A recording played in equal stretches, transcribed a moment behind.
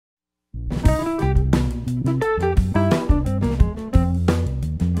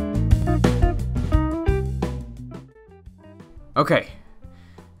Okay,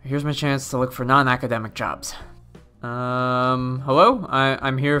 here's my chance to look for non-academic jobs. Hello?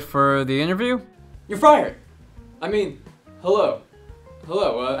 I'm here for the interview? You're fired! I mean, hello.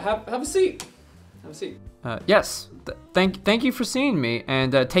 Hello, have a seat. Have a seat. Yes. Thank you for seeing me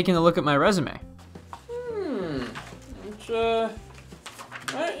and taking a look at my resume. Why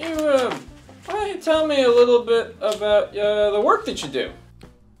don't you tell me a little bit about the work that you do?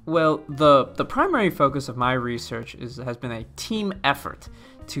 Well, the primary focus of my research has been a team effort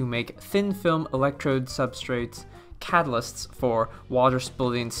to make thin film electrode substrates catalysts for water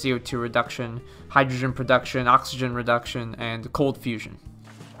splitting, CO2 reduction, hydrogen production, oxygen reduction, and cold fusion.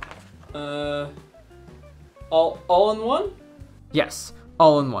 All in one? Yes,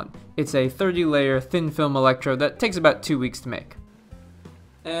 all in one. It's a 30-layer thin film electrode that takes about 2 weeks to make.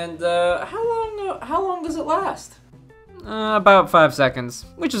 And how long does it last? About 5 seconds,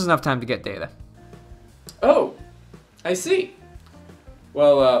 which is enough time to get data. Oh, I see.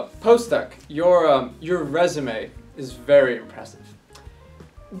 Well, postdoc, your resume is very impressive.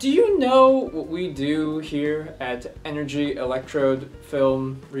 Do you know what we do here at Energy Electrode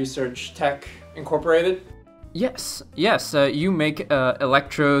Film Research Tech Incorporated? Yes, you make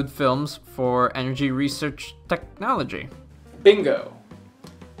electrode films for energy research technology. Bingo.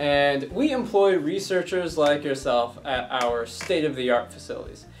 And we employ researchers like yourself at our state-of-the-art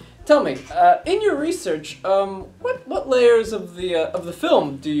facilities. Tell me, in your research, what layers of the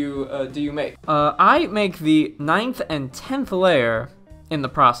film do you make? I make the 9th and 10th layer in the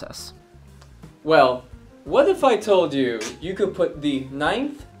process. Well, what if I told you you could put the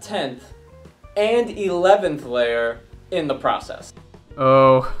 9th, 10th, and 11th layer in the process?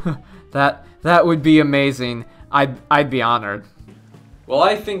 Oh, that would be amazing. I'd be honored. Well,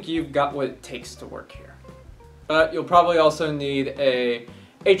 I think you've got what it takes to work here. But you'll probably also need a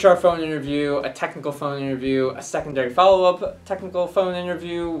HR phone interview, a technical phone interview, a secondary follow-up technical phone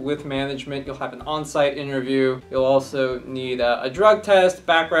interview with management. You'll have an on-site interview. You'll also need a drug test,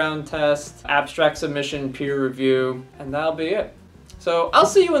 background test, abstract submission, peer review, and that'll be it. So I'll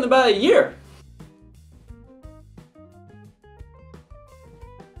see you in about a year.